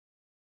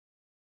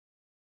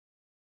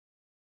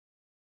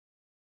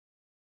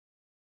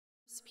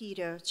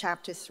Peter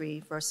chapter 3,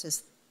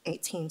 verses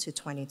 18 to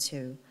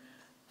 22.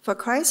 For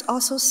Christ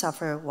also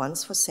suffered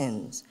once for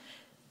sins,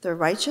 the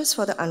righteous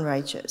for the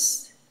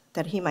unrighteous,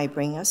 that he might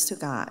bring us to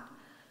God,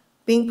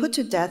 being put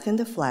to death in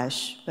the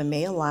flesh, but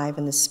made alive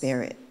in the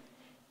spirit,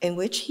 in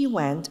which he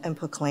went and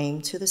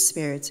proclaimed to the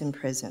spirits in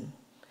prison,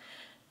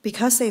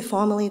 because they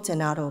formerly did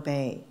not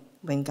obey,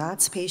 when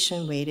God's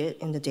patience waited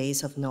in the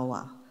days of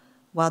Noah,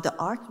 while the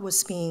ark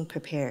was being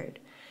prepared,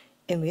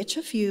 in which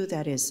a few,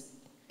 that is,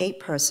 8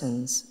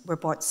 persons, were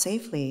brought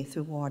safely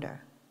through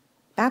water.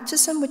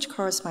 Baptism, which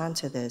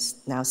corresponds to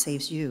this, now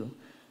saves you,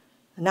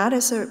 not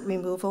as a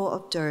removal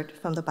of dirt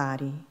from the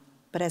body,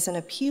 but as an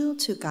appeal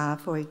to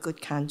God for a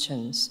good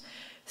conscience,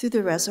 through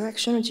the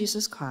resurrection of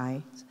Jesus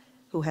Christ,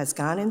 who has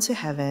gone into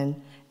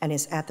heaven and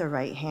is at the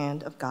right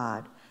hand of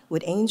God,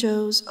 with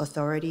angels,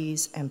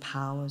 authorities, and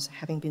powers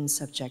having been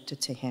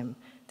subjected to him.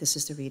 This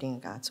is the reading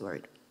of God's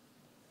word.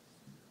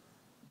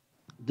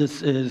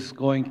 This is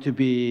going to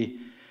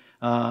be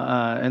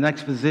an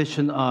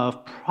exposition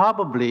of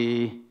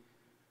probably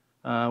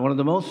one of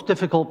the most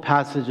difficult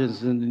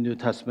passages in the New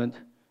Testament,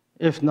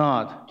 if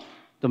not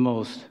the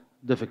most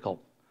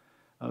difficult.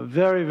 A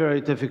very,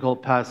 very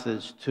difficult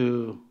passage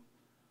to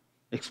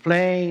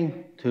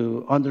explain,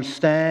 to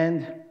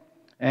understand,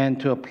 and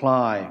to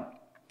apply.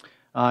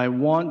 I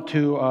want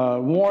to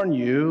warn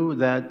you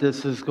that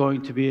this is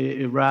going to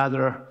be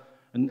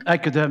an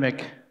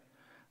academic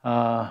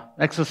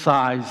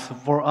exercise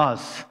for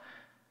us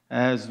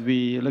as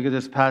we look at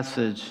this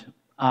passage.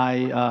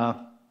 I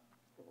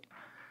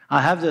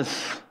have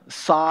this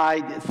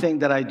side thing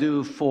that I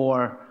do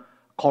for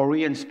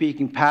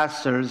Korean-speaking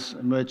pastors,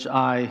 in which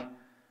I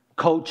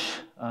coach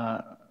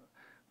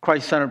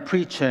Christ-centered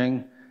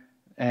preaching,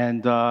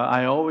 and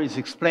I always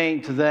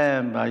explain to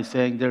them by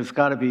saying there's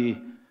got to be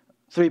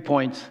 3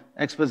 points: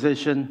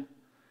 exposition,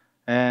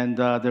 and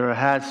there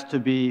has to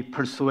be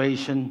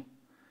persuasion,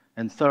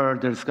 and third,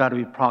 there's got to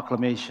be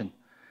proclamation.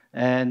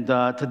 And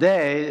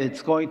today,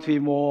 it's going to be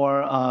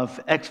more of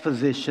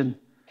exposition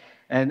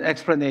and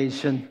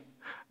explanation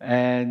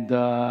and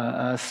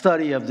a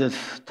study of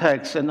this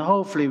text. And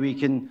hopefully we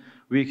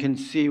can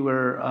see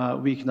where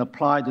we can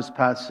apply this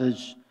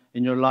passage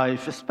in your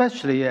life,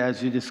 especially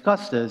as you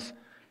discuss this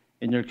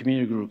in your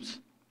community groups.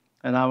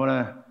 And I want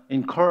to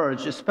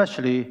encourage,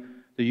 especially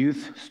the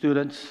youth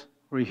students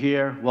who are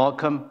here,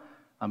 welcome.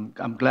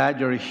 I'm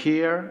glad you're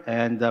here,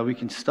 and we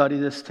can study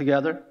this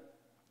together.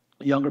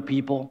 Younger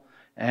people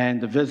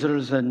and the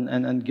visitors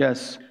and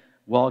guests,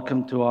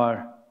 welcome to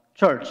our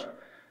church.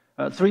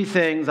 3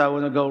 things I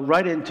want to go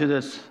right into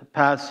this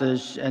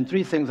passage, and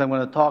 3 things I'm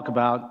going to talk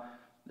about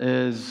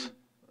is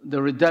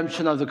the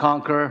redemption of the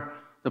conqueror,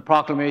 the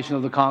proclamation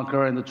of the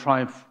conqueror, and the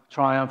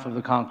triumph of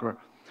the conqueror.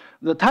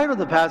 The title of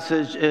the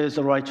passage is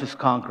The Righteous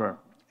Conqueror.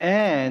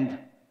 And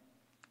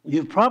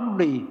you've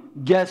probably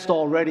guessed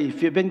already,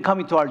 if you've been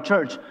coming to our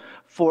church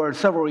for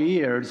several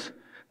years,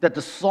 that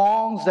the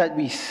songs that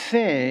we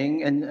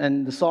sing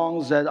and the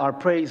songs that our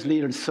praise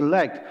leaders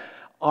select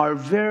are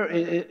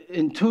very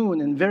in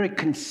tune and very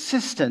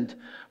consistent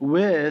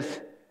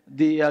with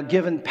the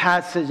given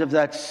passage of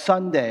that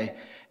Sunday.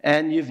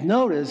 And you've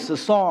noticed the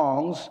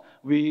songs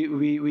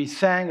we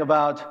sang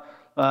about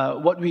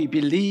what we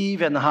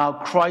believe and how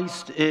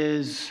Christ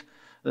is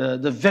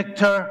the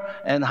victor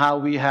and how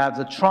we have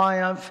the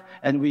triumph,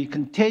 and we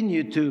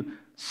continue to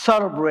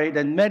celebrate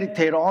and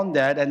meditate on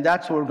that, and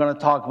that's what we're going to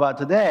talk about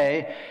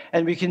today.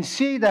 And we can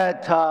see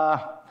that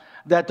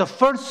that the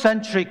first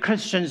century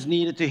Christians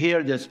needed to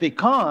hear this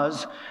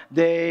because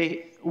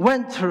they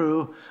went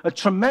through a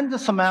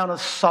tremendous amount of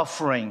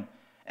suffering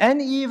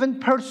and even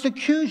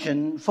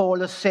persecution for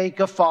the sake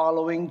of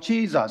following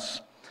Jesus.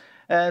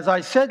 As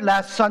I said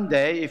last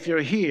Sunday, if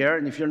you're here,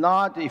 and if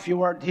you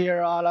weren't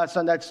here last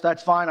Sunday,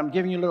 that's fine. I'm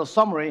giving you a little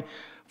summary.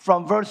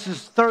 From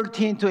verses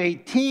 13 to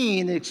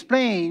 18, it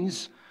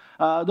explains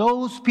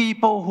those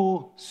people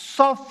who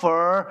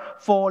suffer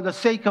for the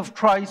sake of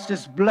Christ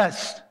is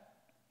blessed,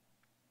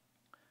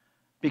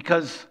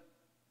 because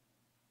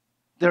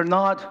they're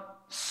not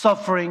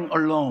suffering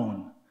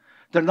alone.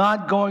 They're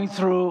not going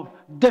through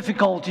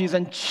difficulties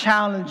and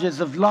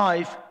challenges of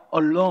life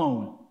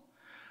alone.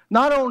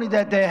 Not only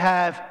that they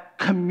have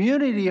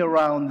community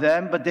around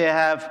them, but they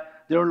have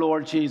their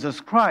Lord Jesus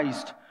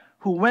Christ,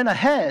 who went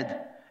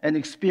ahead and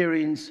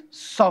experienced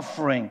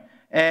suffering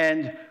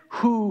and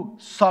who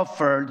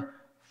suffered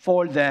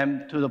for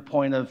them to the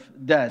point of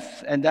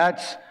death. And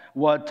that's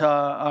what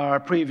our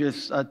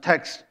previous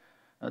text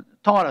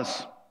taught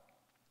us.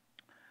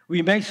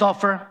 We may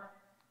suffer,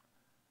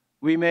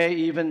 we may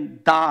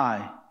even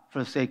die for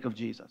the sake of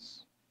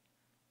Jesus.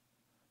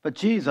 But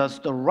Jesus,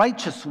 the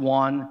righteous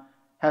one,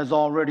 has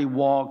already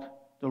walked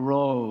the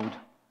road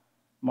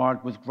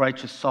marked with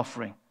righteous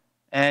suffering,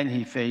 and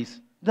he faced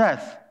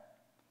death.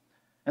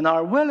 And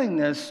our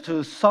willingness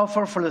to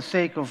suffer for the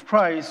sake of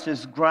Christ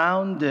is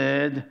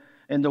grounded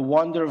in the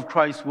wonder of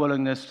Christ's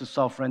willingness to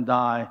suffer and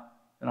die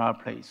in our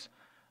place.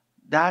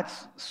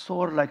 That's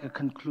sort of like a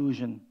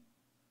conclusion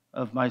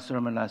of my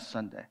sermon last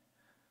Sunday,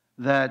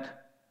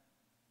 that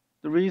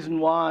The reason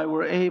why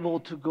we're able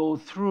to go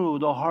through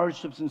the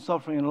hardships and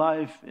suffering in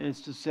life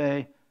is to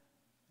say,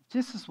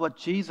 this is what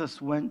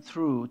Jesus went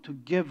through to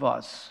give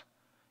us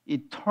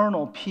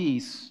eternal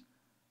peace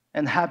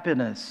and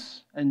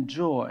happiness and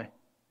joy.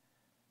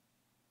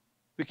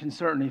 We can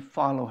certainly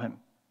follow him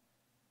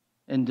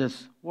in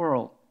this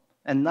world.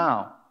 And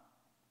now,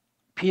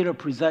 Peter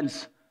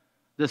presents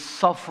the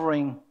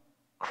suffering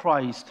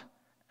Christ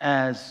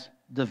as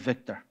the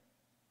victor.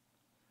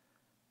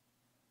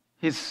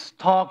 He's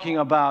talking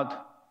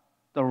about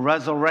the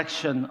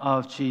resurrection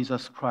of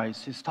Jesus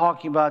Christ. He's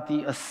talking about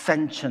the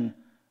ascension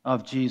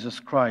of Jesus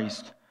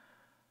Christ.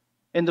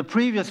 In the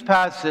previous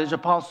passage,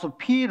 Apostle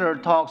Peter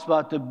talks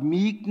about the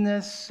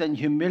meekness and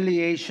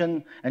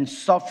humiliation and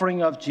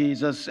suffering of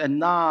Jesus, and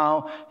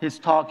now he's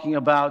talking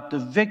about the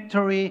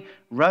victory,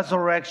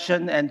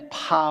 resurrection, and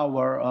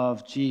power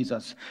of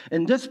Jesus.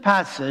 In this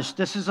passage,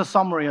 this is a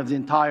summary of the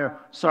entire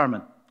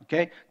sermon.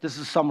 Okay? This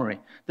is a summary.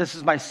 This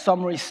is my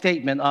summary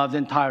statement of the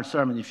entire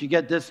sermon. If you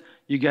get this,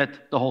 you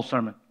get the whole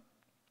sermon.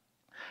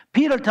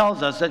 Peter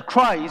tells us that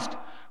Christ,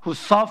 who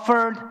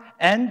suffered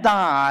and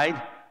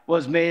died,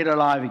 was made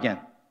alive again.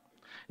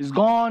 He's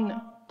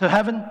gone to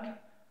heaven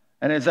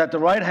and is at the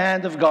right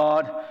hand of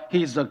God.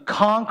 He's the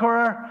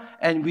conqueror,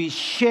 and we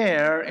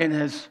share in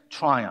his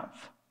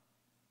triumph.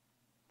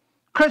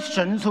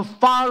 Christians who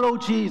follow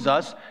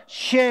Jesus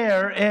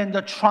share in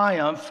the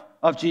triumph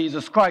of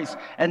Jesus Christ,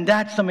 and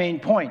that's the main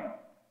point.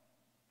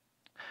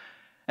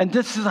 And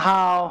this is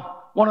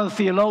how one of the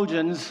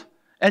theologians,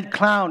 Ed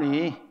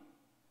Clowney,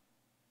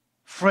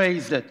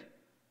 phrased it.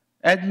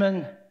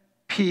 Edmund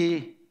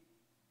P.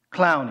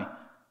 Clowney,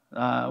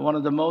 one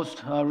of the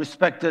most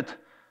respected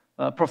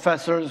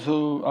professors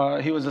who,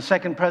 he was the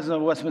second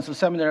president of Westminster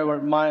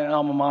Seminary, my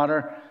alma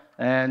mater,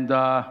 and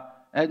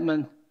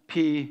Edmund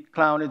P.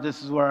 Clowney,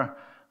 this is where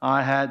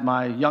I had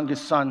my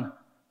youngest son,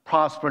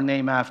 Prosper,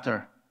 named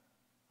after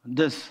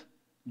this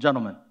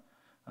gentleman.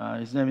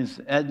 His name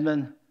is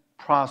Edmund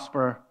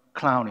Prosper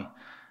Clowney.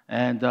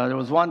 And there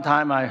was one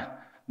time I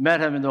met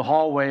him in the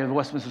hallway of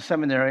Westminster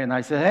Seminary, and I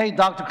said, "Hey,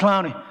 Dr.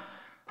 Clowney."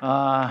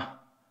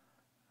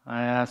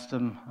 I asked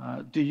him,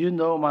 "Do you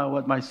know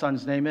what my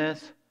son's name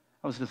is?"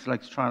 I was just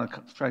like trying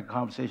to strike a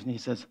conversation. He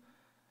says,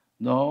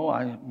 "No,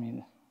 I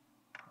mean,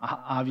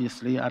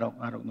 obviously, I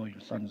don't know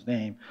your son's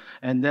name."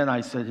 And then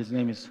I said, "His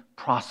name is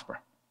Prosper,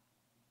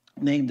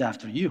 named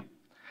after you."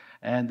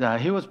 And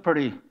he was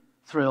pretty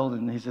thrilled,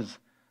 and he says,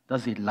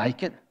 "Does he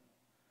like it?"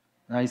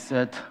 And I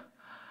said,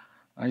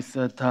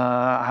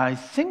 "I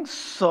think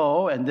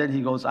so." And then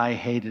he goes, "I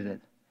hated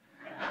it."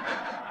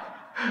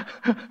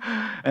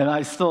 And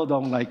I still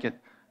don't like it.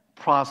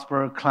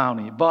 Prosper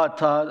Clowney.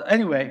 But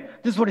anyway,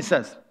 this is what he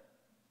says.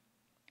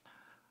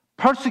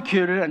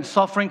 Persecuted and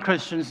suffering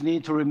Christians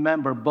need to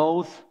remember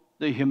both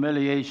the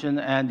humiliation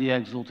and the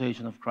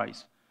exaltation of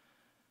Christ.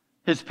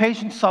 His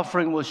patient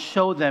suffering will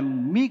show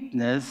them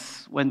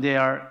meekness when they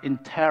are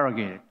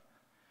interrogated.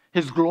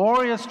 His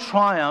glorious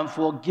triumph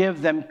will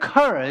give them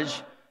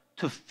courage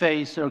to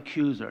face their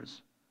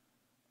accusers.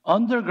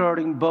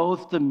 Undergirding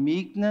both the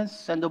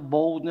meekness and the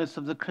boldness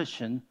of the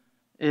Christian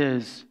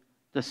is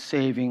the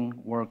saving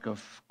work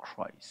of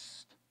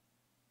Christ.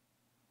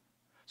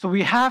 So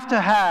we have to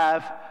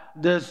have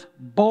this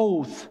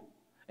both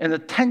and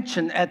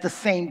attention at the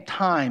same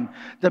time.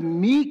 The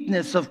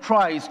meekness of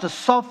Christ, the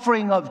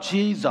suffering of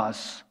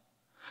Jesus,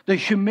 the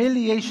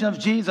humiliation of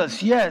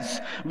Jesus.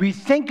 Yes, we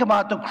think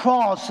about the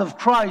cross of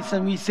Christ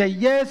and we say,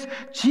 yes,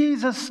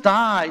 Jesus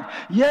died.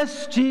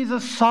 Yes,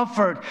 Jesus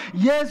suffered.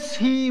 Yes,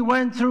 he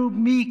went through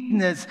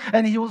meekness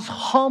and he was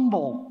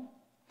humble.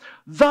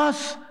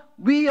 Thus,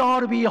 we ought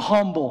to be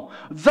humble.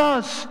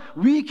 Thus,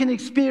 we can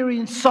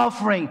experience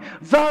suffering.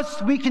 Thus,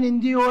 we can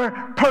endure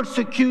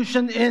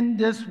persecution in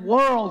this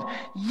world.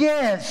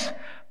 Yes,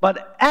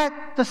 but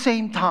at the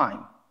same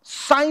time,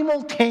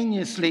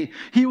 simultaneously,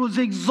 he was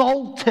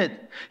exalted.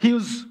 He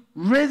was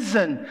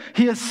risen.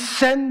 He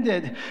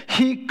ascended.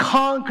 He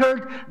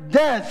conquered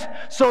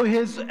death. So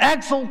his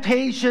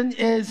exaltation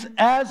is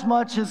as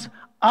much as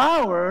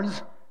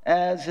ours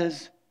as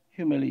his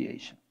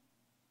humiliation.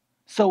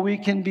 So we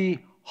can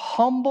be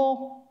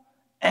humble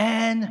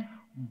and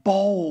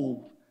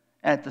bold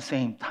at the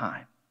same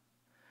time.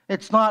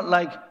 It's not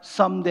like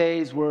some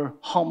days we're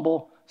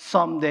humble,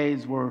 some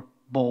days we're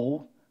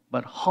bold,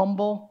 but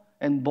humble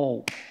and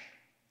bold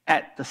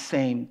at the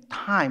same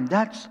time.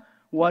 That's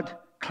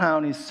what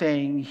Clown is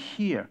saying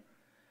here.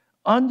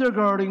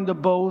 Undergirding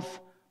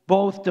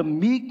both the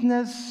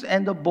meekness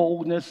and the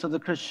boldness of the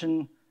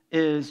Christian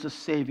is the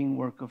saving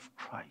work of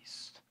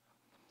Christ.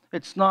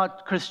 It's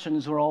not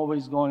Christians who are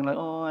always going like,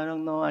 oh, I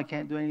don't know, I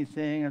can't do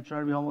anything, I'm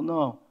trying to be humble.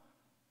 No.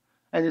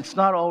 And it's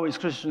not always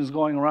Christians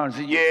going around and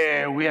saying,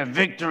 yeah, we have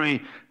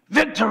victory,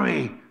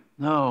 victory.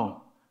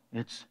 No,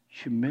 it's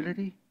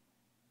humility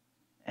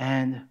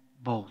and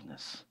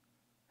boldness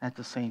at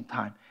the same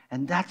time.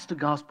 And that's the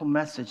gospel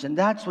message. And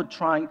that's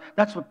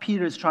what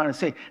Peter is trying to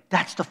say.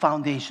 That's the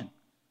foundation.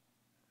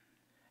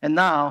 And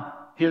now,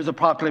 here's a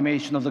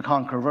proclamation of the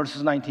conqueror,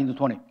 verses 19 to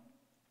 20.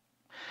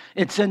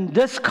 It's in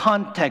this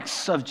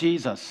context of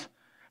Jesus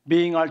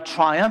being our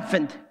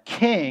triumphant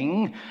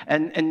king.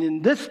 And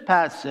in this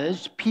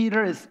passage,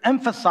 Peter is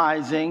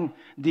emphasizing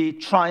the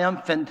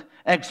triumphant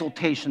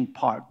exaltation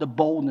part, the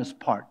boldness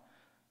part.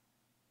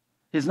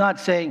 He's not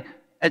saying,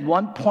 at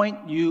one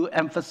point you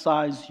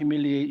emphasize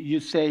humiliation, you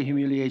say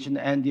humiliation,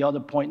 and the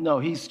other point, no.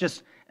 He's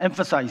just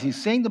emphasizing.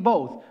 He's saying the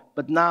both,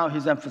 but now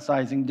he's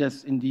emphasizing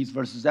this in these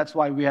verses. That's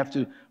why we have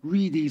to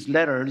read these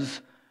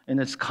letters in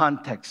its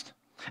context.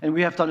 And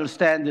we have to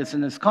understand this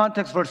in its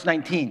context. Verse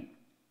 19.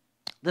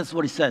 This is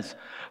what he says.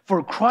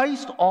 For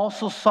Christ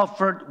also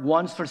suffered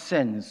once for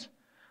sins,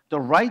 the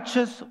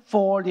righteous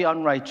for the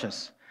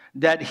unrighteous,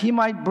 that he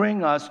might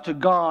bring us to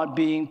God,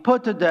 being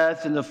put to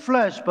death in the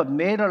flesh, but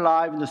made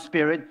alive in the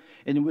spirit,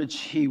 in which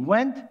he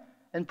went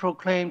and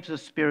proclaimed to the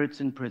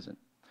spirits in prison.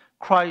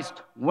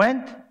 Christ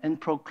went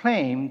and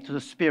proclaimed to the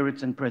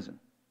spirits in prison.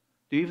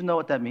 Do you even know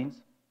what that means?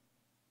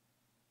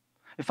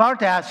 If I were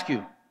to ask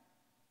you,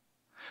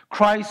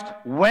 Christ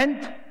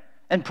went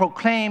and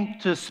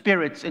proclaimed to the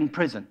spirits in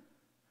prison,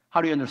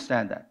 how do you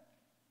understand that?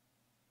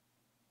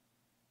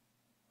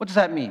 What does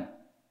that mean?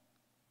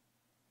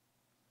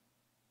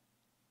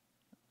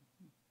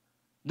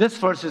 This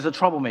verse is a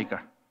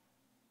troublemaker.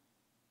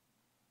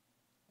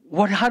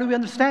 How do we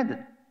understand it?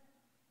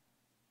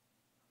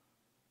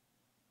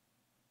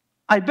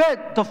 I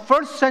bet the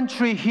first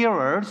century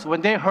hearers,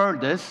 when they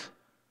heard this,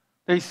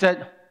 they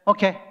said,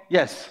 okay,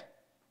 yes.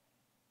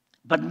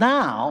 But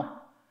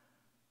now,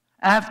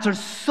 after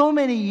so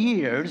many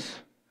years,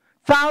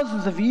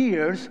 thousands of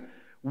years,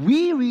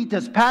 we read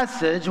this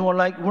passage and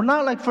we're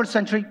not like first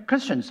century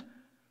Christians.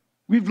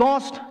 We've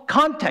lost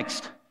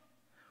context.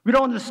 We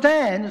don't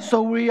understand,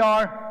 so we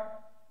are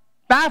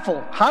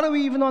baffled. How do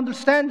we even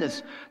understand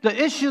this? There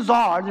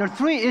are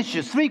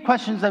three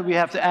questions that we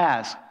have to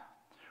ask.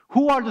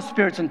 Who are the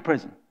spirits in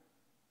prison?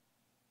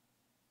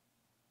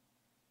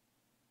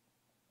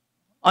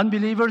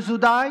 Unbelievers who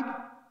died?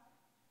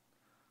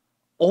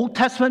 Old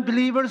Testament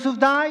believers who've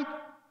died?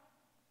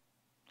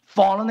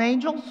 Fallen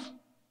angels?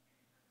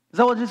 Is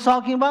that what it's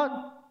talking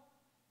about?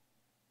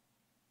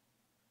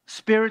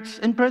 Spirits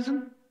in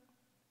prison?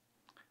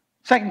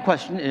 Second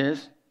question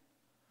is,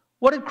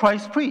 what did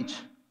Christ preach?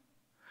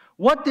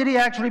 What did he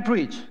actually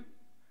preach?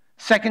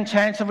 Second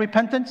chance of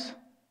repentance?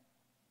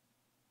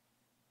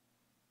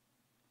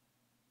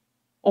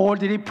 Or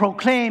did he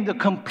proclaim the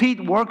complete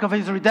work of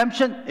his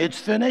redemption? It's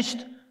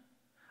finished.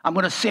 I'm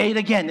going to say it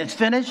again. It's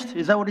finished.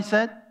 Is that what he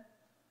said?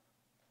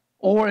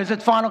 Or is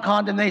it final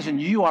condemnation?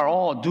 You are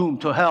all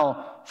doomed to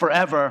hell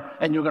forever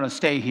and you're going to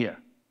stay here.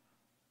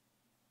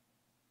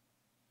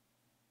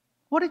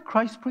 What did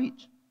Christ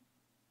preach?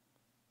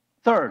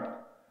 Third,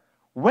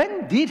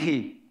 when did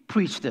he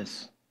preach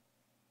this?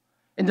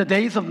 In the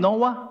days of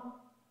Noah?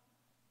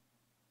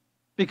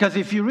 Because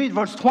if you read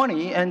verse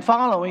 20 and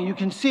following, you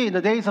can see in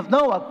the days of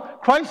Noah,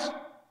 Christ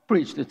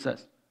preached, it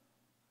says.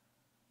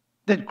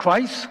 Did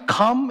Christ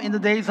come in the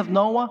days of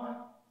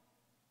Noah?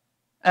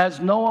 As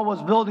Noah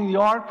was building the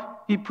ark,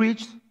 he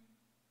preached?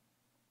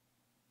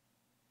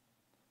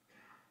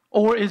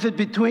 Or is it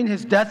between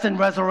his death and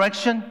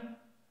resurrection?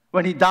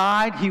 When he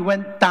died, he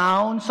went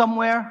down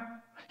somewhere?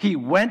 He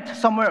went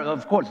somewhere.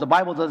 Of course, the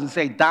Bible doesn't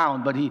say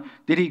down, but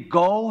did he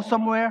go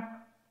somewhere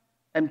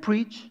and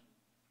preach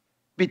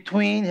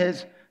between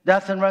his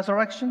death and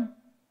resurrection?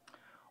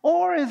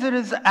 Or is it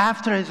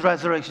after his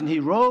resurrection, he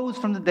rose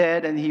from the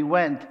dead and he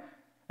went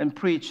and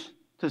preached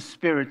to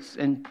spirits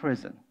in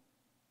prison?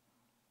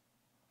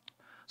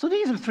 So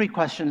these are three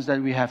questions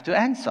that we have to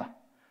answer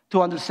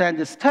to understand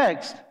this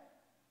text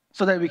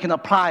so that we can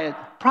apply it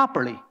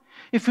properly.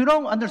 If we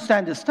don't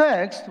understand this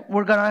text,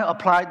 we're going to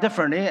apply it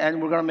differently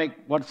and we're going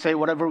to say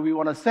whatever we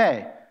want to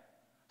say.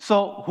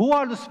 So who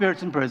are the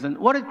spirits in prison?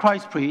 What did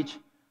Christ preach?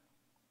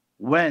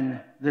 When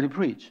did he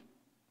preach?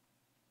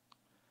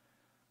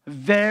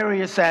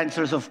 Various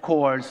answers, of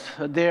course.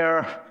 There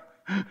are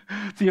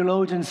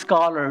theologian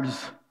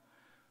scholars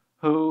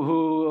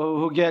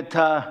who get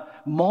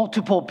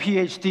multiple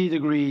PhD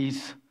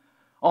degrees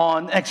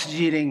on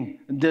exegeting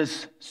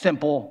this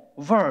simple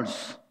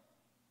verse.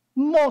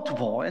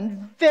 Multiple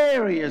and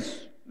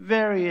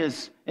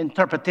various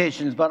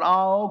interpretations, but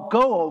I'll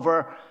go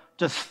over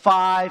just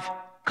 5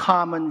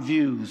 common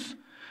views.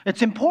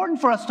 It's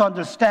important for us to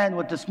understand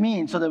what this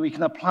means so that we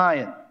can apply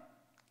it.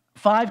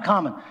 5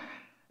 common.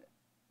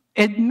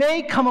 It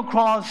may come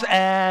across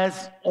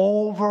as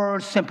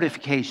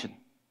oversimplification.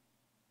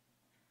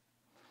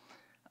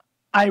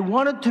 I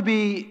want it to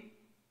be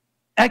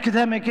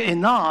academic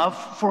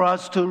enough for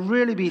us to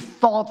really be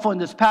thoughtful in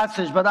this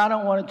passage, but I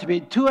don't want it to be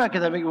too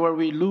academic where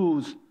we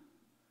lose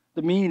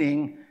the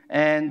meaning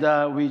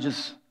and we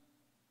just,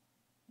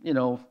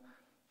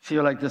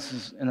 feel like this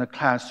is in a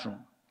classroom.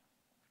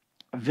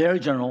 A very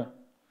general,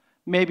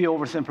 maybe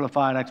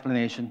oversimplified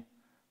explanation,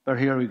 but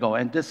here we go.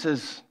 And this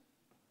is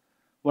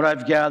what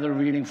I've gathered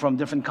reading from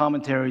different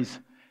commentaries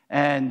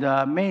and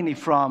mainly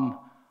from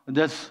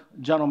this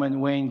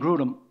gentleman, Wayne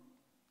Grudem.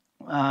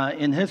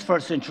 In his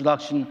first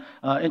introduction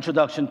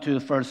to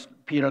the First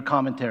Peter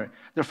commentary.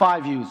 There are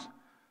 5 views.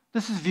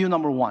 This is view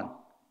number 1.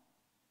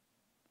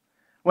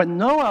 When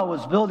Noah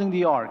was building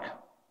the ark,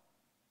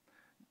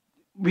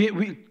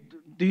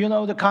 do you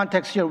know the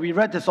context here? We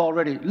read this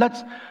already.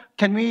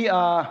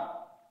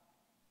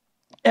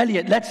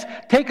 Elliot, let's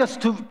take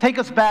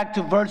us back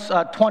to verse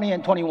 20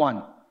 and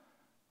 21.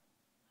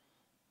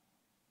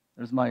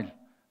 There's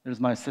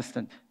my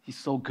assistant. He's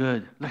so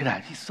good. Look at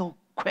that. He's so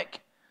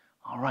quick.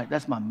 All right,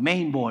 that's my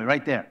main boy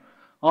right there.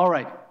 All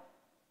right.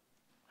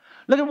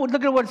 Look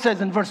at what it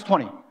says in verse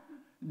 20.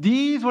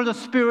 These were the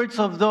spirits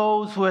of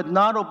those who had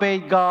not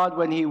obeyed God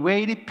when he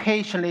waited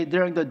patiently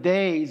during the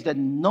days that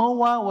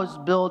Noah was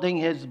building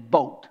his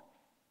boat.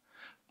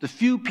 The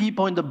few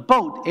people in the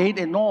boat, 8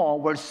 in all,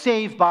 were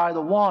saved by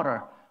the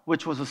water,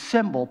 which was a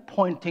symbol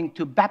pointing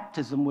to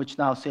baptism, which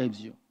now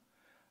saves you.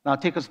 Now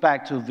take us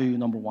back to view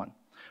number 1.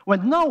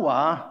 When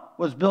Noah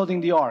was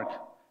building the ark,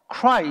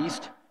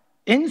 Christ,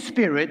 in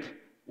spirit,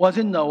 was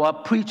in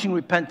Noah preaching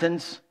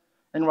repentance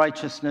and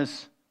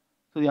righteousness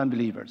to the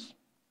unbelievers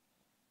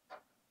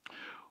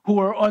who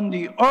were on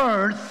the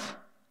earth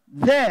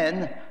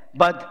then,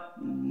 but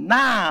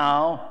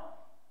now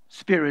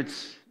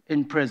spirits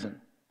in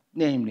prison,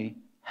 namely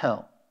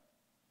hell.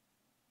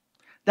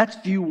 That's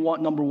view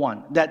number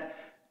 1, that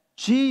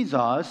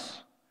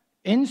Jesus,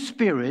 in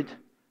spirit,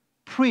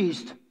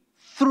 preached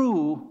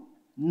through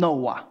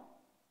Noah.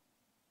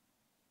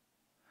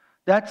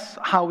 That's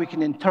how we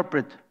can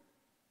interpret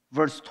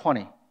verse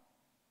 20,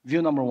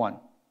 view number 1.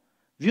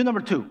 View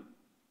number 2.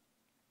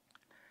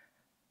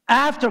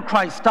 After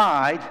Christ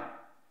died,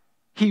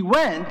 he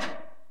went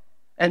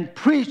and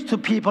preached to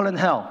people in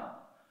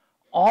hell,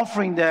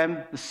 offering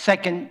them the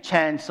second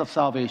chance of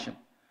salvation.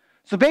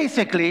 So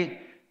basically,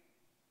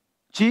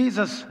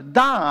 Jesus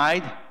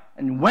died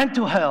and went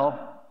to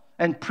hell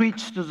and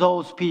preached to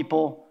those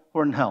people who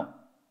are in hell.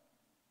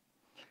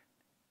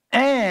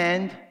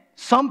 And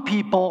some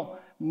people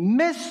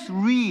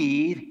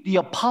misread the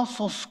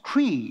Apostles'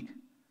 Creed.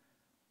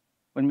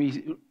 When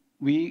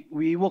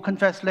we will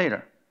confess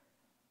later.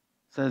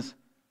 It says,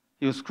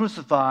 he was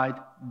crucified,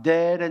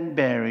 dead and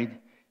buried.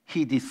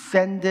 He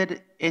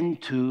descended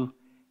into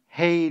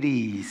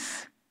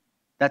Hades.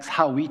 That's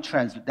how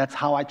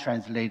I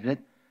translated it.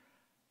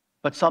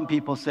 But some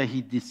people say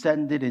he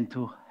descended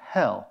into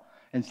hell,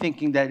 and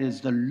thinking that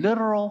is the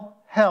literal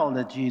hell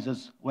that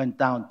Jesus went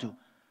down to.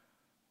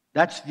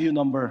 That's view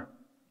number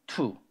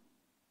 2.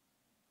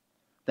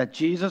 That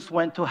Jesus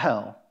went to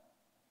hell,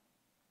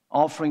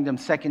 offering them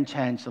second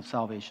chance of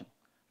salvation.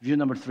 View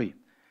number 3.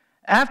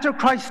 After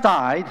Christ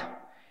died,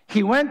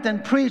 he went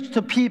and preached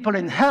to people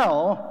in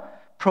hell,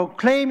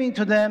 proclaiming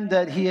to them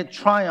that he had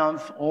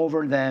triumphed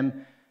over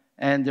them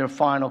and their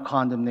final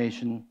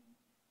condemnation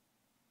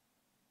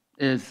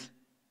is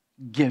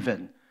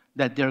given,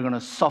 that they're going to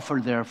suffer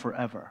there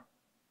forever.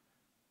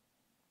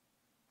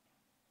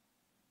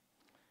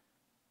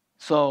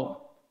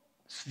 So,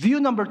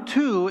 view number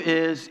 2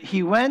 is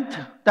he went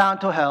down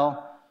to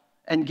hell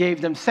and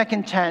gave them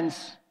second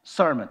chance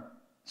sermon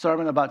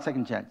about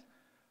second chance.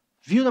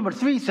 View number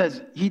 3 says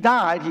he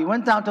died, he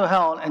went down to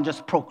hell and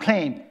just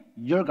proclaimed,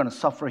 you're going to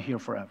suffer here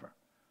forever.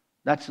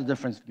 That's the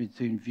difference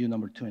between view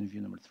number 2 and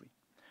view number 3.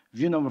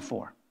 View number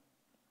 4.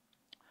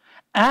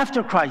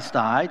 After Christ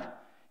died,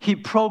 he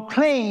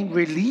proclaimed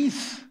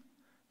release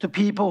to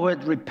people who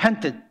had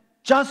repented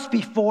just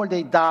before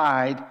they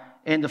died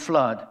in the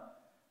flood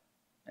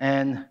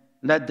and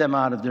led them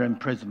out of their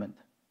imprisonment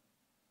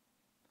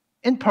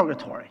in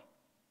purgatory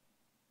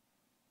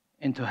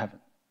into heaven.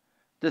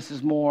 This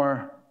is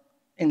more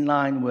in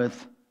line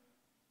with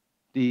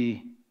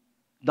the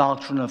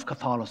doctrine of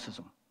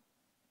Catholicism.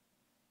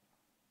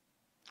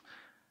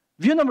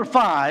 View number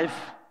 5,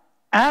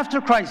 after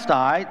Christ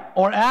died,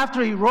 or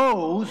after he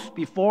rose,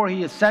 before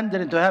he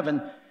ascended into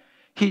heaven,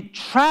 he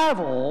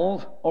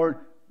traveled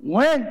or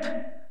went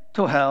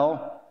to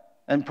hell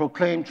and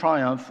proclaimed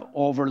triumph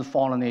over the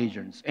fallen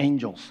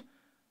angels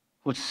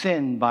who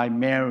sinned by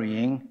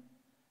marrying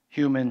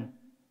human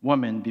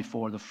women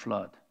before the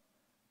flood.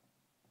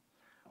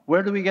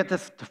 Where do we get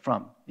this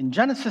from? In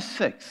Genesis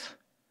 6,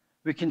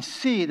 we can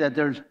see that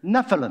there's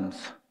Nephilims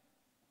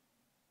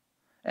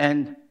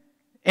and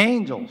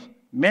angels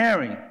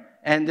marrying,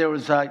 and there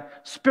was a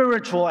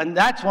spiritual, and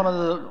that's one of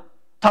the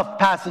tough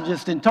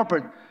passages to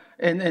interpret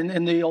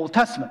in the Old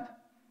Testament.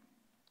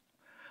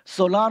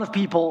 So a lot of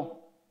people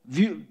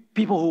who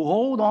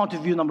hold on to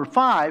view number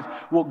 5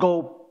 will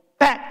go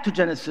back to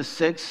Genesis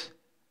 6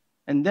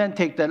 and then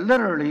take that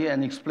literally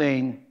and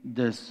explain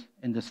this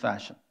in this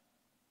fashion.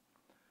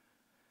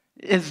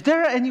 Is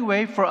there any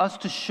way for us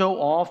to show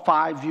all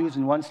 5 views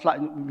in one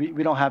slide?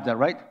 We don't have that,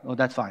 right? Oh,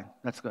 that's fine.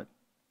 That's good.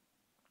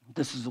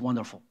 This is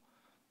wonderful.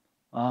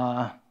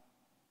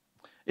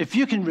 If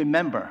you can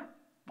remember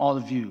all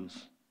the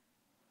views,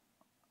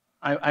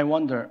 I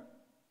wonder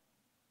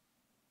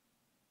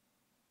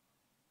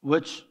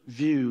which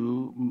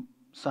view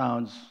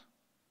sounds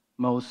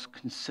most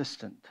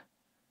consistent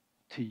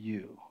to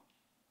you.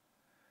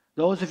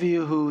 Those of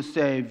you who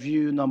say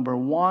view number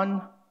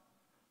 1,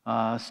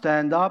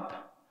 stand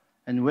up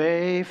and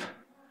wave.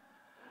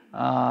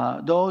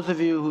 Those of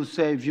you who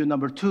say view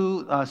number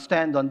 2,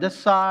 stand on this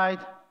side.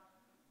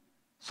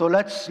 So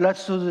let's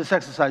do this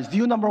exercise.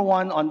 View number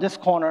 1 on this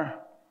corner,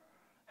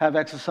 have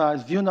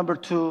exercise. View number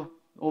 2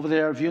 over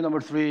there. View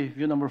number 3.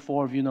 View number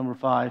 4. View number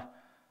 5.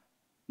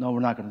 No, we're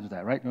not going to do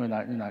that, right? No, you're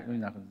not going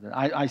to do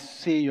that. I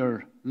see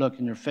your look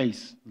in your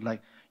face,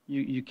 like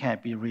you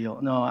can't be real.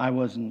 No, I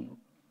wasn't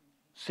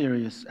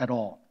serious at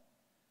all.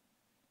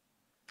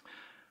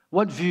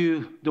 What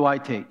view do I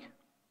take?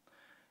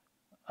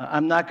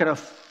 I'm not going to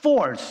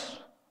force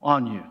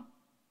on you.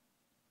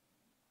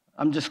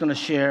 I'm just going to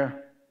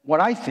share what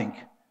I think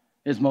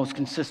is most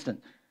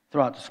consistent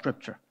throughout the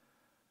Scripture.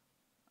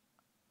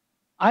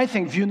 I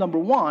think view number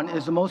 1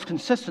 is the most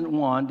consistent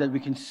one that we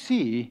can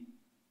see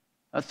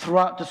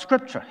throughout the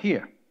Scripture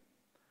here.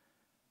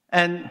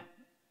 And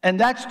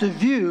that's the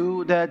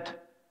view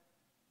that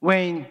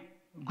Wayne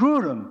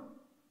Grudem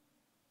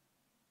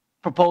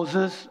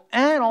proposes,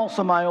 and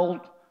also my old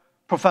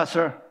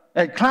professor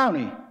Ed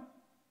Clowney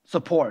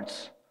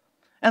supports.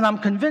 And I'm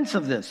convinced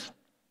of this.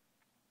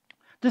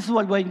 This is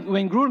what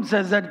Wayne Grudem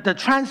says, that the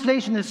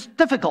translation is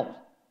difficult.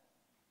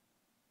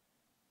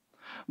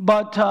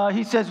 But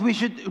he says we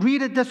should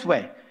read it this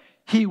way.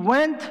 He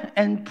went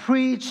and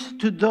preached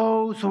to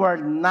those who are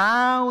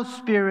now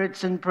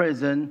spirits in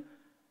prison,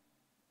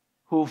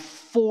 who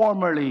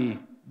formerly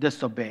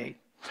disobeyed.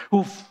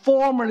 Who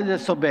formerly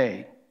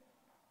disobeyed.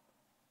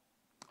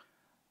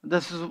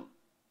 This is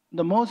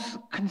the most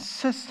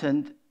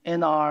consistent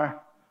in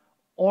our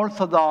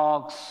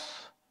Orthodox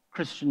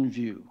Christian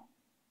view.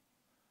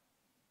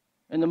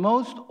 In the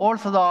most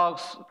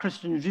Orthodox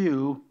Christian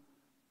view,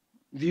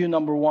 view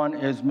number 1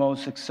 is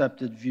most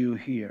accepted view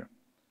here.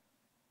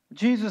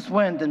 Jesus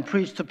went and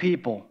preached to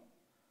people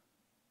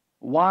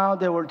while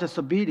they were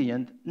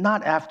disobedient,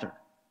 not after.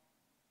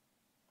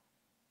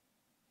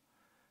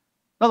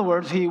 In other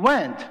words, he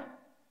went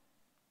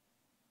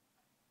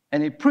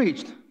and he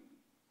preached,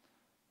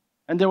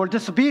 and they were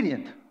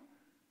disobedient.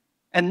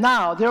 And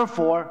now,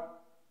 therefore,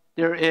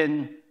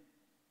 they're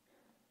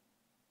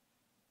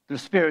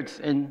spirits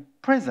in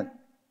prison.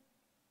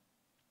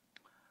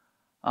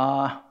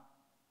 The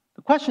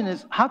question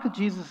is, how could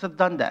Jesus have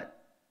done that?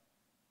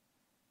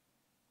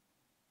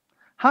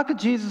 How could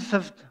Jesus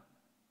have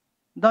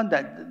done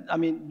that? I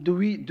mean, do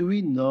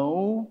we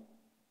know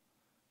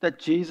that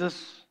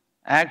Jesus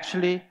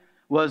actually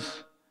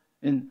was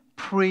in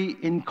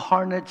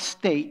pre-incarnate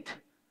state?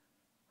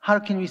 How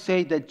can we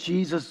say that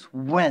Jesus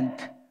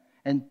went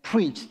and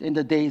preached in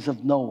the days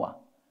of Noah?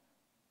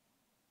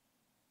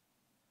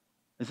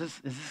 Is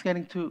this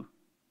getting too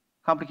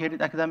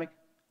complicated, academic?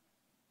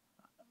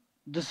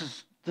 This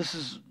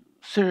is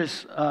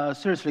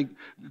seriously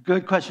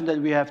good question that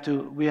we have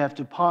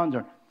to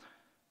ponder.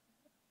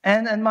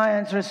 And my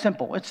answer is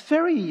simple. It's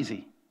very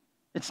easy.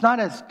 It's not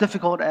as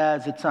difficult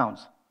as it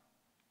sounds.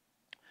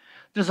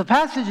 There's a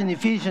passage in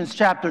Ephesians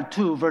chapter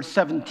 2, verse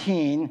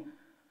 17,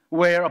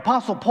 where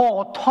Apostle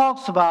Paul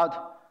talks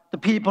about the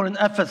people in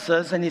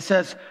Ephesus, and he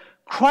says,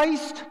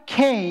 Christ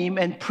came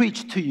and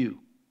preached to you.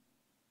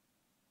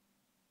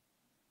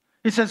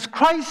 He says,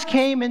 Christ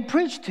came and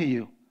preached to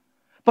you.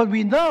 But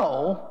we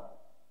know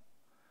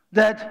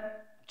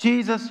that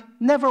Jesus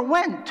never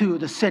went to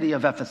the city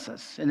of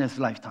Ephesus in his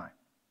lifetime.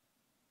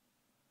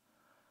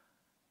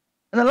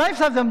 In the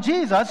lifetime of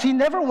Jesus, he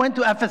never went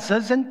to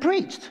Ephesus and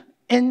preached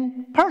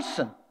in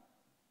person.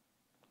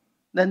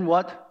 Then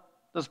what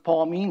does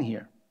Paul mean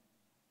here?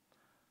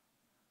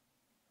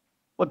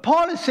 What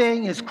Paul is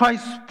saying is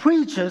Christ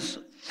preaches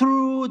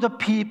through the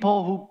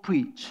people who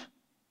preach.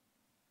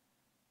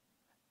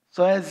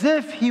 So as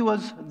if he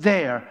was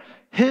there,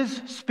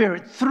 his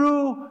Spirit,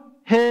 through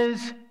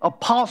his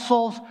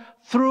apostles,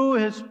 through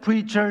his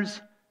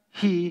preachers,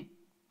 he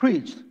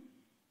preached.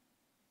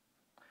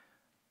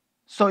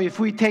 So if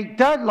we take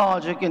that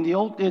logic in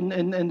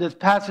this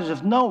passage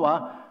of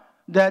Noah,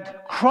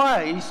 that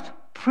Christ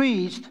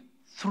preached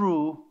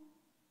through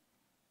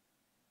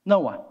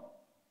Noah.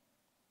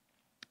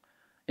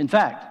 In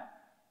fact,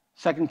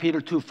 2 Peter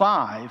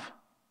 2:5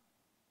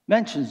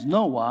 mentions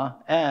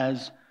Noah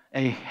as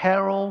a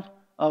herald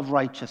of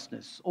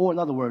righteousness, or in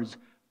other words,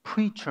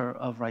 preacher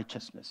of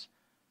righteousness.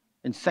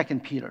 In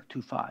 2 Peter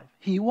 2:5,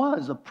 he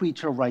was a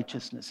preacher of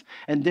righteousness,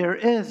 and there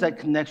is that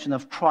connection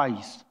of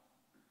Christ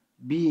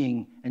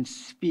being and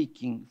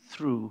speaking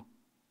through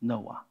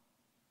Noah.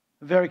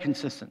 Very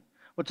consistent.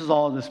 What does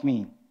all of this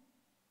mean?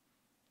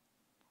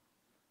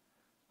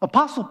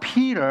 Apostle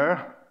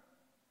Peter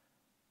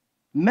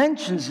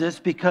mentions this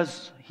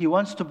because he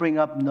wants to bring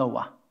up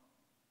Noah.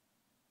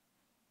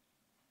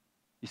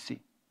 You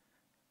see,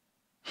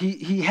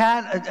 he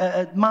had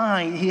a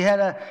mind, he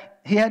had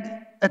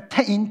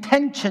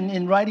intention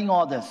in writing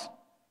all this.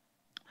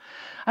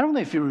 I don't know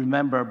if you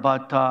remember,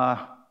 but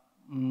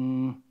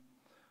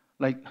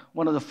like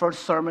one of the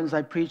first sermons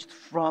I preached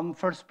from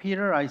 1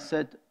 Peter, I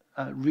said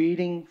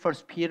reading 1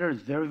 Peter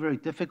is very, very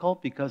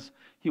difficult because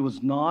he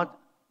was not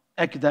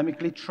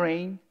academically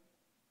trained.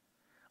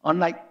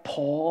 Unlike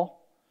Paul,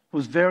 who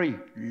was very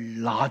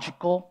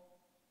logical,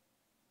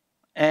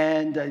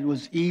 and it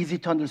was easy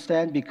to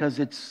understand because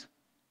it's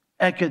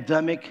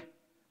academic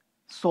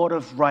sort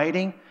of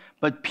writing,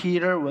 but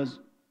Peter was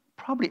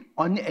probably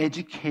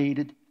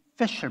uneducated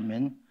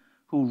fisherman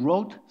who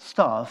wrote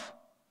stuff,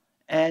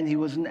 and he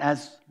wasn't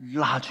as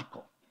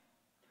logical.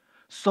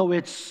 So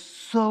it's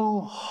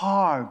so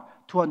hard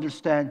to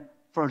understand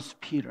 1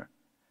 Peter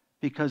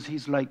because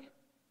he's like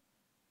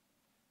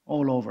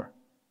all over.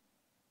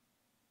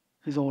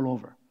 He's all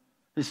over.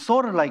 He's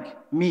sort of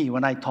like me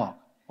when I talk,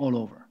 all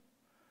over.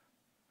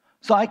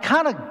 So I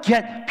kind of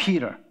get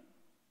Peter.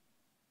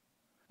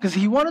 Because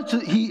he wanted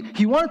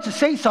to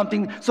say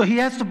something, so he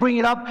has to bring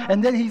it up,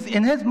 and then he's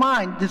in his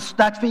mind,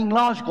 that's being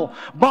logical.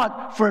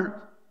 But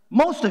for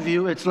most of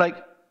you, it's like,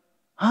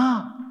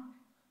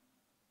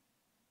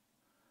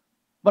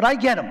 But I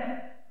get him.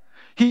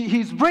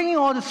 He's bringing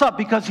all this up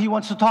because he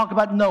wants to talk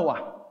about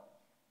Noah.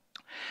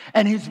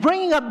 And he's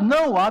bringing up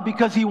Noah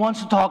because he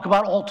wants to talk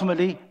about,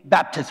 ultimately,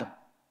 baptism.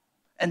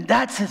 And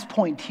that's his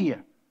point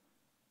here.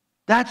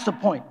 That's the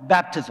point,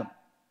 baptism.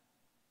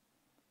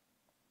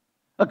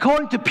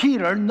 According to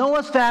Peter,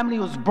 Noah's family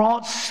was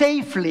brought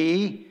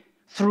safely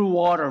through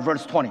water,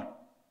 verse 20.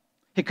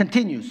 He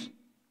continues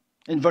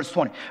in verse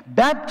 20.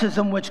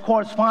 Baptism, which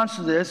corresponds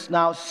to this,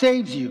 now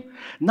saves you,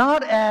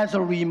 not as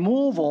a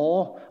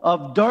removal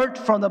of dirt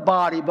from the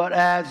body, but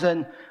as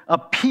an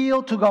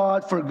appeal to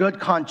God for good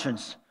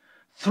conscience,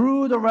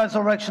 through the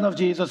resurrection of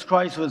Jesus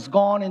Christ, who has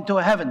gone into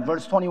heaven,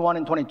 verse 21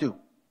 and 22.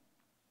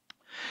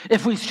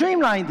 If we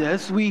streamline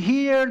this, we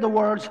hear the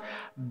words,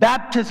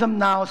 baptism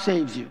now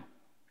saves you.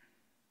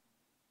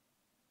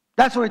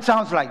 That's what it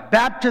sounds like.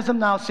 Baptism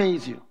now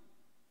saves you.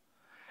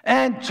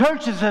 And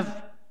churches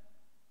have,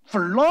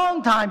 for a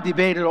long time,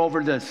 debated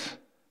over this.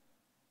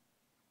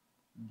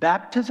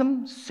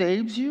 Baptism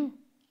saves you?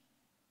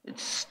 It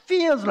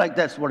feels like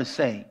that's what it's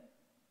saying.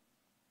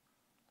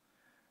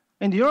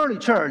 In the early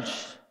church,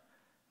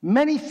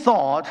 many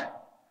thought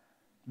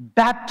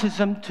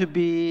baptism to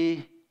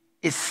be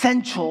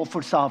essential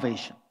for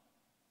salvation.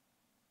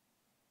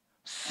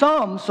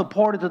 Some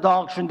supported the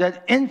doctrine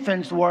that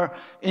infants were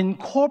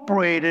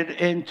incorporated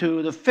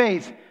into the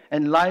faith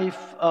and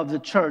life of the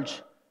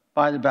church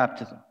by the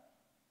baptism.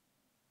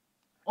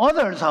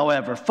 Others,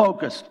 however,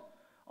 focused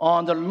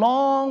on the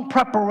long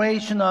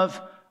preparation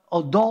of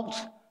adult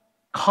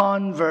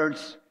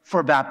converts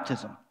for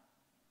baptism.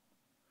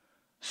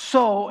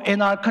 So,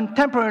 in our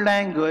contemporary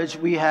language,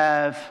 we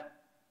have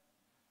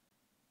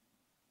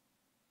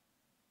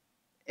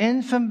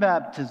infant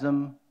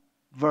baptism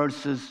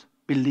versus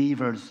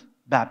believers'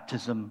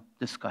 baptism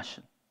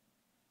discussion.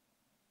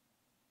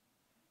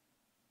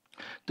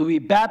 Do we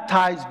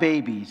baptize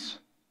babies,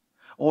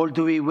 or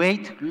do we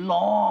wait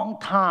long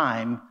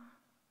time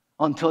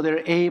until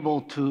they're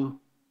able to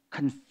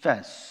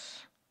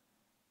confess?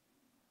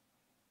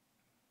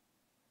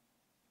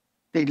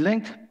 They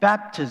linked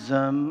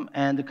baptism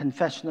and the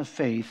confession of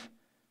faith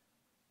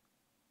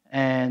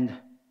and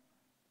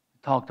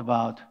talked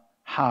about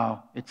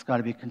how it's got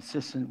to be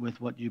consistent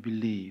with what you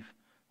believe,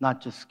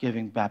 not just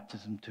giving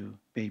baptism to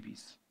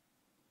babies.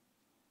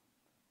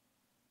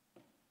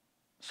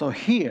 So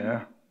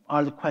here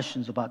are the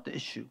questions about the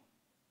issue.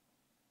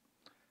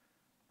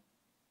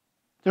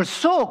 There's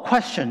still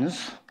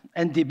questions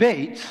and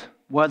debates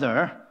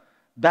whether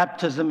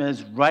baptism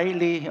is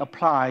rightly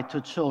applied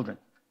to children.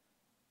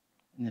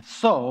 And if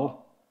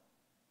so,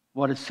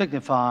 what it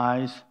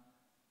signifies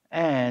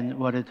and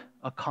what it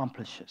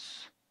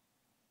accomplishes.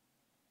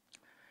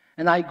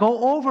 And I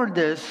go over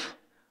this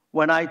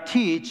when I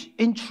teach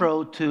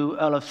Intro to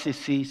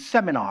LFCC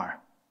seminar.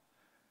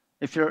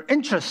 If you're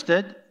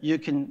interested, you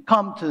can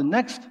come to the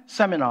next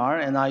seminar,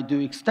 and I do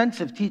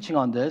extensive teaching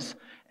on this.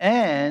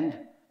 And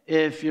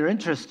if you're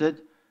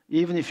interested,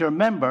 even if you're a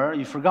member,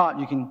 you forgot,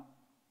 you can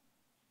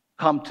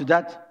come to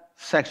that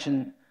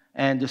section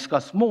and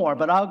discuss more.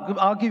 But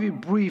I'll give you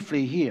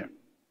briefly here.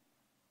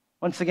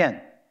 Once again,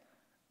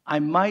 I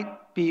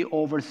might be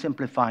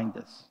oversimplifying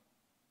this.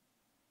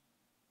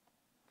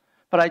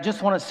 But I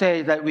just want to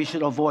say that we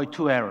should avoid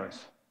two errors.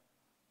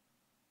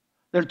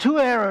 There are two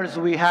errors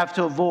we have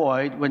to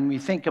avoid when we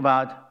think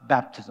about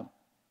baptism.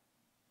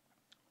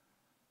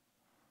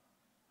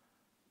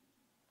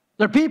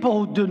 There are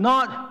people who do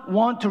not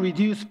want to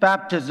reduce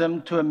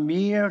baptism to a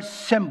mere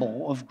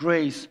symbol of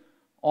grace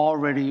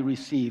already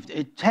received.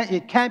 It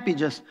can't be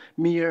just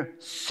mere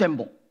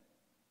symbol.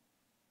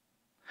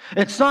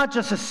 It's not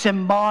just a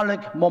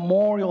symbolic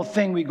memorial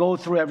thing we go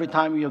through every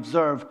time we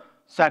observe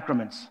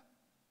sacraments.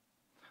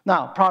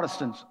 Now,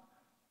 Protestants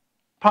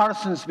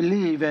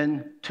believe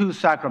in 2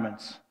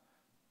 sacraments,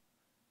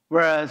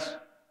 whereas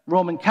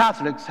Roman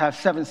Catholics have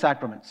 7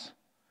 sacraments.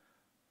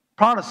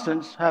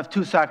 Protestants have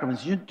 2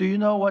 sacraments. Do you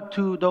know what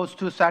those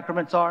 2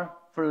 sacraments are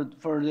for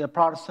the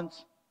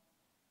Protestants?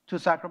 2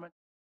 sacraments?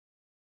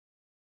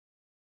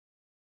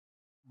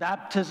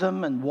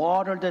 Baptism and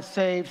water that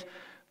saves.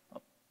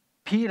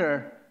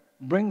 Peter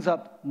brings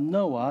up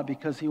Noah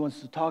because he wants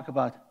to talk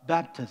about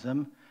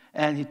baptism.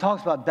 And he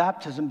talks about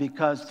baptism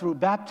because through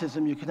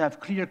baptism you can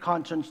have clear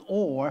conscience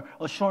or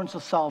assurance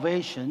of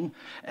salvation.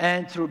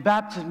 And through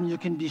baptism you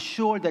can be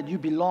sure that you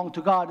belong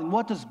to God. And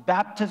what does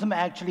baptism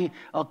actually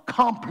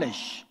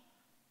accomplish?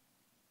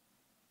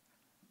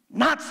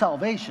 Not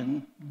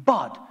salvation,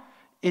 but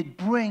it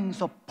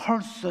brings a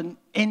person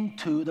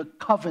into the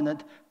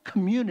covenant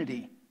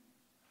community.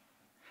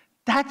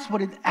 That's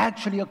what it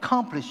actually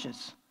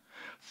accomplishes.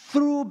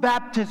 Through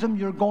baptism,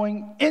 you're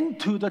going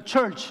into the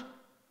church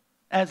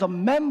as a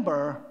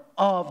member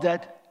of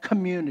that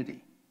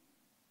community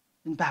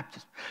in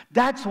baptism.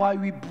 That's why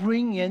we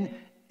bring in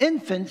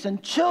infants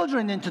and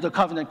children into the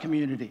covenant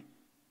community.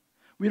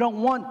 We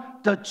don't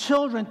want the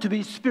children to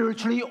be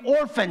spiritually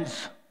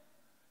orphans,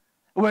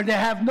 where they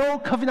have no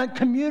covenant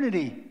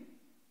community.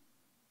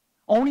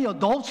 Only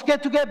adults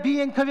get to be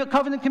in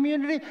covenant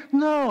community?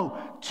 No,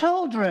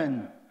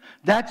 children.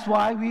 That's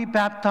why we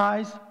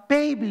baptize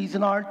babies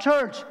in our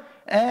church.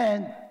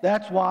 And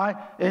that's why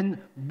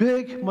in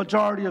big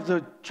majority of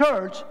the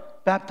church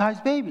baptize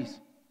babies.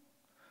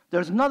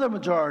 There's another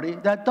majority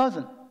that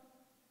doesn't.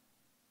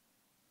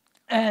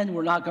 And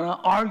we're not going to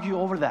argue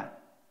over that.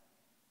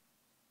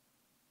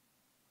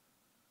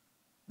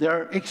 There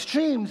are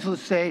extremes who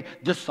say,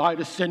 this side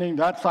is sinning,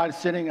 that side is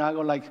sinning. And I go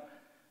like,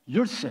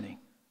 you're sinning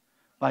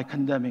by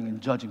condemning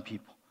and judging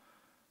people.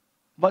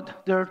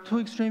 But there are two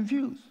extreme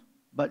views.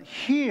 But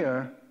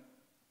here,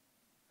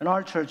 in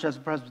our church as a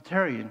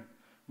Presbyterian,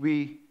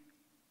 we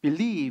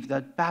believe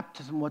that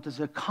baptism, what does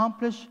it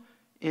accomplish?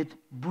 It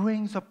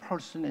brings a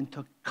person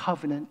into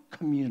covenant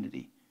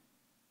community.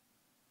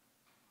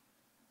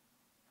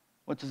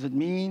 What does it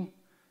mean?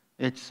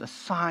 It's a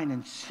sign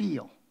and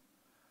seal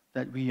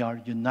that we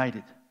are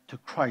united to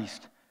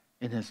Christ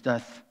in his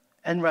death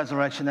and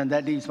resurrection. And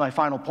that leads my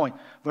final point,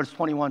 verse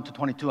 21 to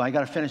 22. I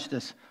got to finish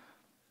this.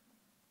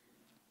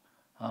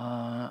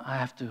 I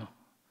have to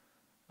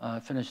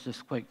finish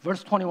this quick.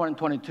 Verse 21 and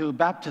 22,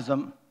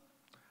 baptism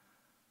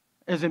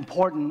is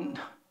important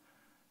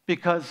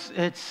because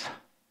it's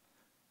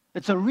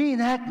a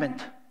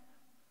reenactment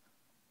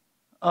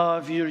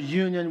of your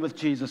union with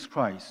Jesus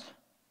Christ.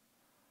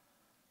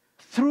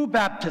 Through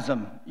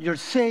baptism, you're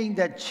saying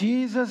that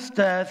Jesus'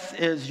 death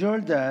is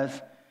your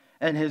death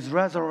and his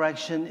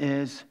resurrection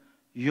is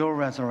your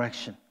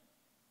resurrection.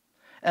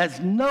 As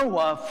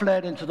Noah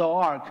fled into the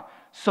ark,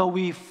 so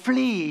we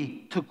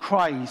flee to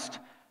Christ,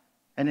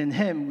 and in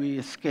him we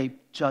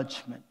escape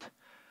judgment.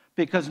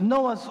 Because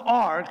Noah's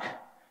ark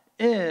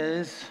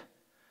is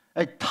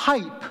a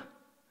type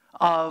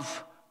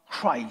of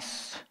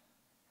Christ.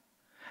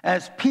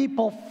 As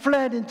people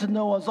fled into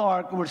Noah's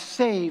ark, were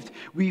saved,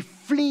 we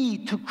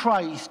flee to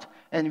Christ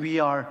and we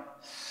are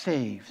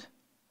saved.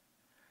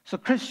 So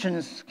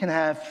Christians can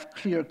have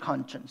clear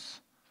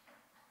conscience,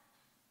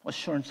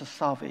 assurance of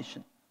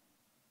salvation.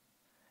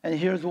 And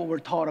here's what we're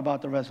taught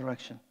about the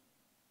resurrection.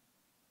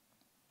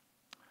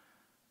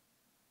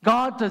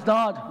 God does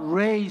not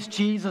raise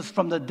Jesus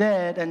from the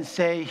dead and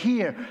say,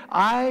 here,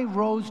 I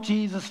rose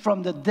Jesus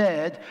from the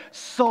dead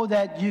so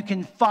that you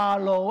can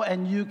follow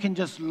and you can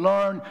just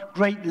learn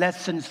great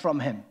lessons from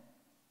him.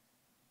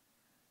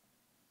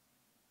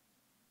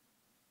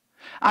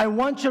 I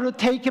want you to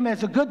take him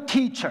as a good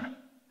teacher.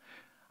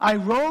 I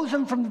rose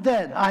him from the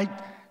dead.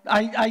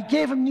 I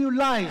gave him new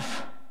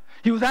life.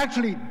 He was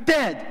actually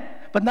dead,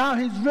 but now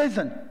he's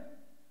risen.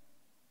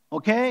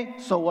 Okay?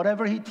 So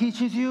whatever he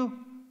teaches you,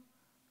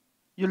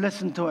 you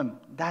listen to him.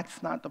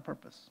 That's not the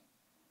purpose.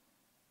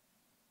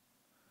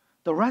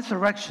 The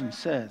resurrection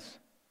says,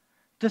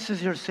 this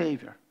is your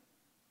Savior.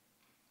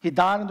 He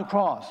died on the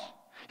cross.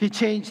 He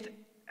changed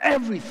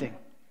everything.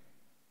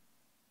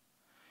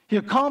 He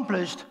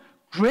accomplished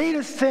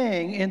greatest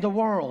thing in the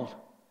world.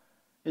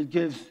 It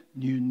gives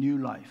you new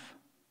life,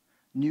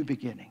 new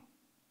beginning,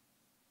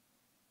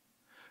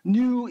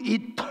 new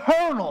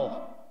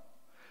eternal,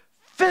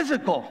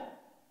 physical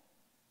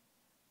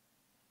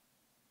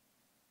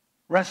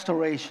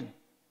restoration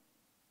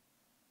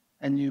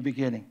and new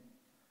beginning.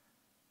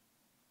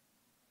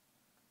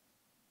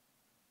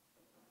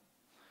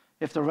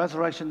 If the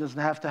resurrection doesn't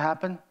have to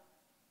happen,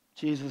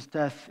 Jesus'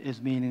 death is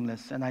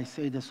meaningless. And I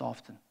say this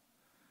often.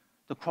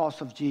 The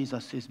cross of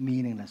Jesus is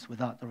meaningless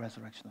without the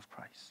resurrection of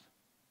Christ.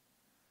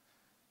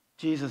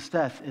 Jesus'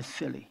 death is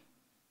silly.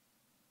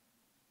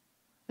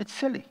 It's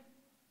silly.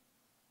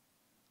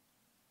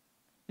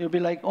 You'll be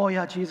like, oh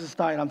yeah, Jesus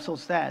died, I'm so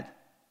sad.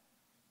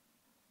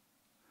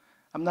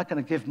 I'm not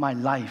going to give my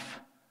life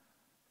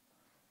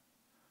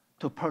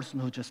to a person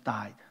who just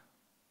died.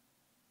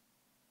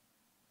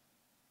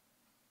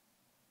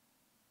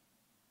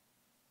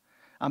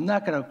 I'm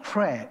not going to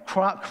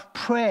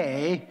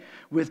pray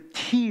with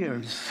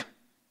tears,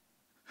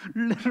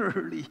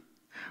 literally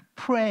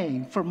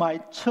praying for my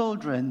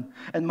children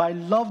and my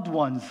loved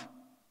ones,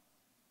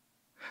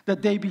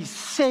 that they be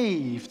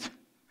saved,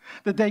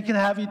 that they can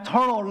have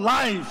eternal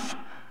life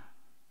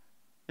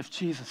if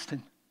Jesus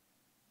didn't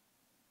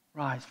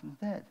rise from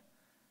the dead.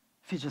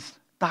 If he just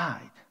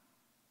died,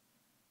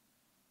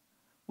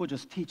 we'll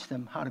just teach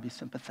them how to be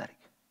sympathetic.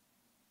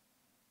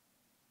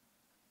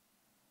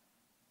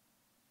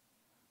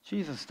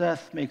 Jesus'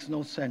 death makes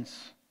no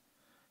sense.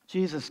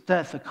 Jesus'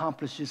 death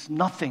accomplishes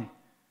nothing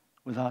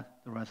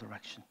without the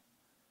resurrection.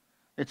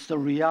 It's the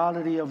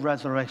reality of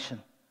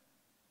resurrection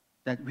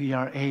that we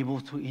are able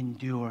to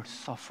endure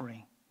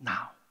suffering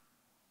now.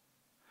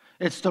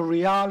 It's the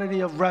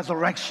reality of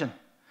resurrection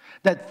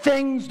that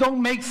things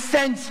don't make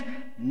sense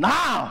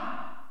now.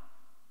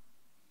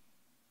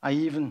 I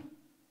even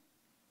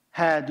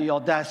had the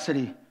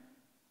audacity,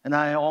 and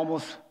I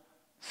almost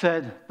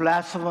said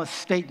blasphemous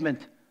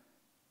statement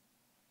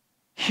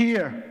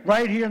here,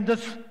 right here in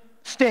this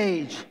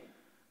stage.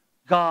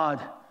 God,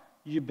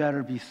 you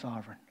better be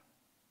sovereign.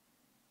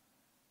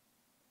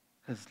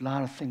 Because a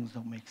lot of things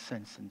don't make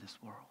sense in this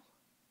world.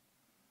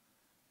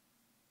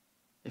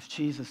 If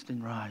Jesus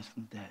didn't rise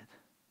from the dead,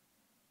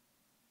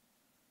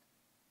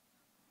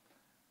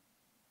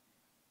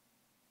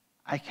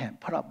 I can't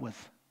put up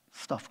with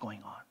stuff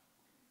going on.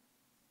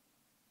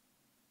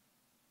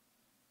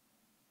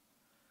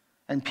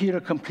 And Peter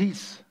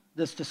completes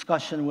this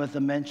discussion with the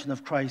mention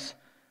of Christ's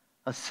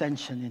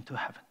ascension into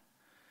heaven.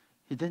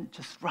 He didn't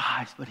just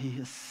rise, but he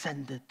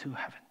ascended to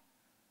heaven.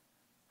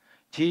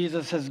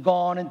 Jesus has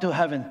gone into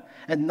heaven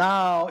and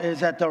now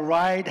is at the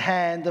right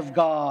hand of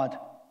God.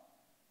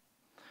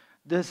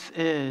 This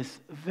is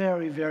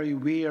very, very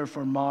weird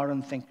for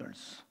modern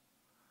thinkers.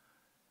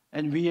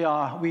 And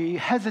we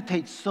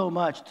hesitate so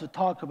much to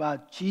talk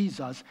about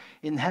Jesus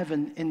in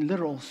heaven in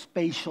literal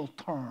spatial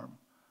terms.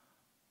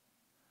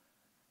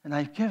 And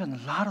I've given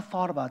a lot of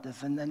thought about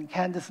this. And then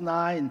Candace and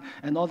I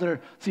and other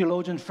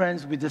theologian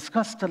friends, we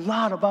discussed a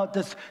lot about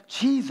this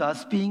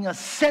Jesus being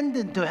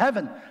ascended to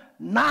heaven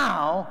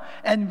now,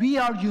 and we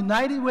are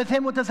united with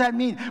him. What does that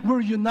mean?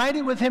 We're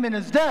united with him in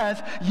his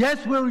death.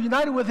 Yes, we're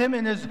united with him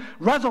in his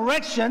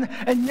resurrection.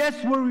 And yes,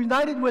 we're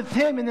united with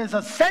him in his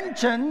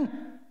ascension.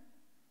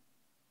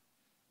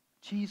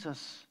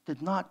 Jesus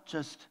did not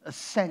just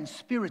ascend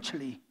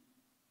spiritually.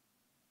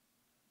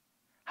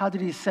 How did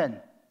he ascend?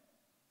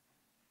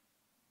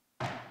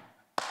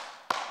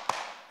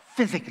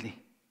 Physically.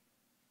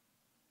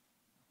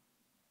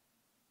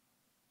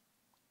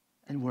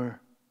 And we're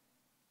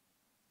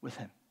with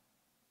him.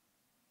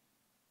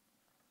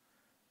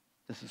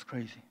 This is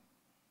crazy.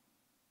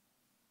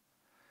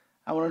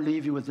 I want to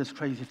leave you with this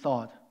crazy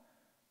thought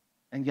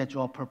and get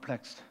you all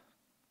perplexed.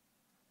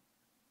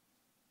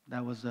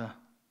 That was the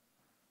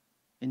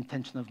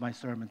intention of my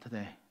sermon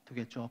today, to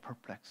get you all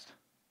perplexed.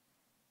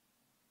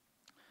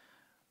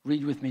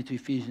 Read with me to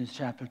Ephesians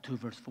chapter 2,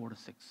 verse 4 to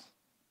 6.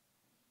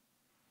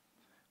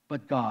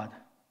 But God,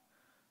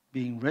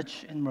 being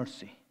rich in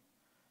mercy,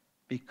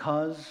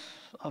 because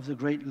of the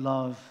great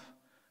love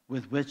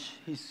with which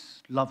he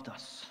loved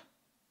us,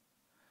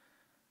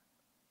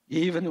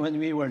 even when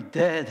we were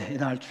dead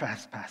in our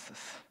trespasses,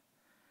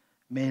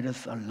 made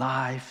us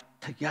alive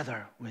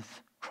together with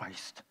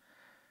Christ.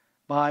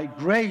 By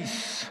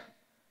grace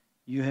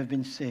you have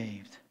been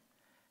saved,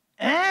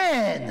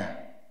 and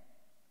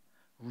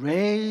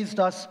raised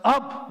us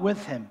up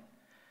with him,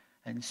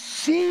 and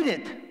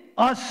seated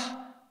us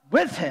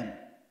with him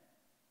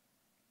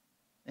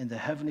in the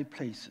heavenly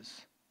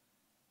places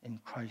in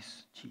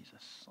Christ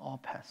Jesus. All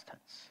past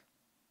tense.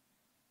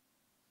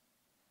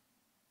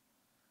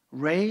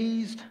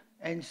 Raised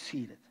and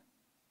seated.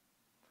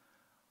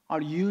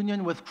 Our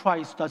union with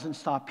Christ doesn't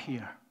stop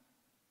here.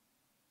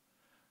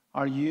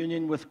 Our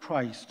union with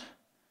Christ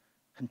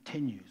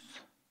continues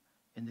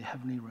in the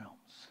heavenly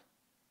realms.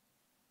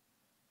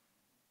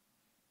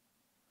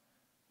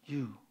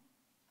 You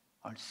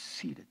are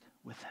seated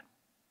with him.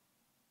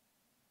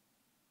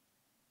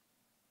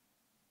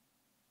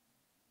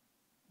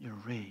 You're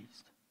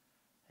raised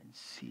and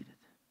seated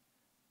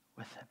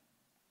with him.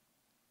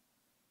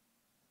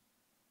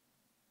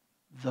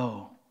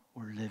 Though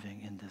we're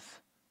living in this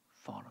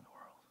fallen world.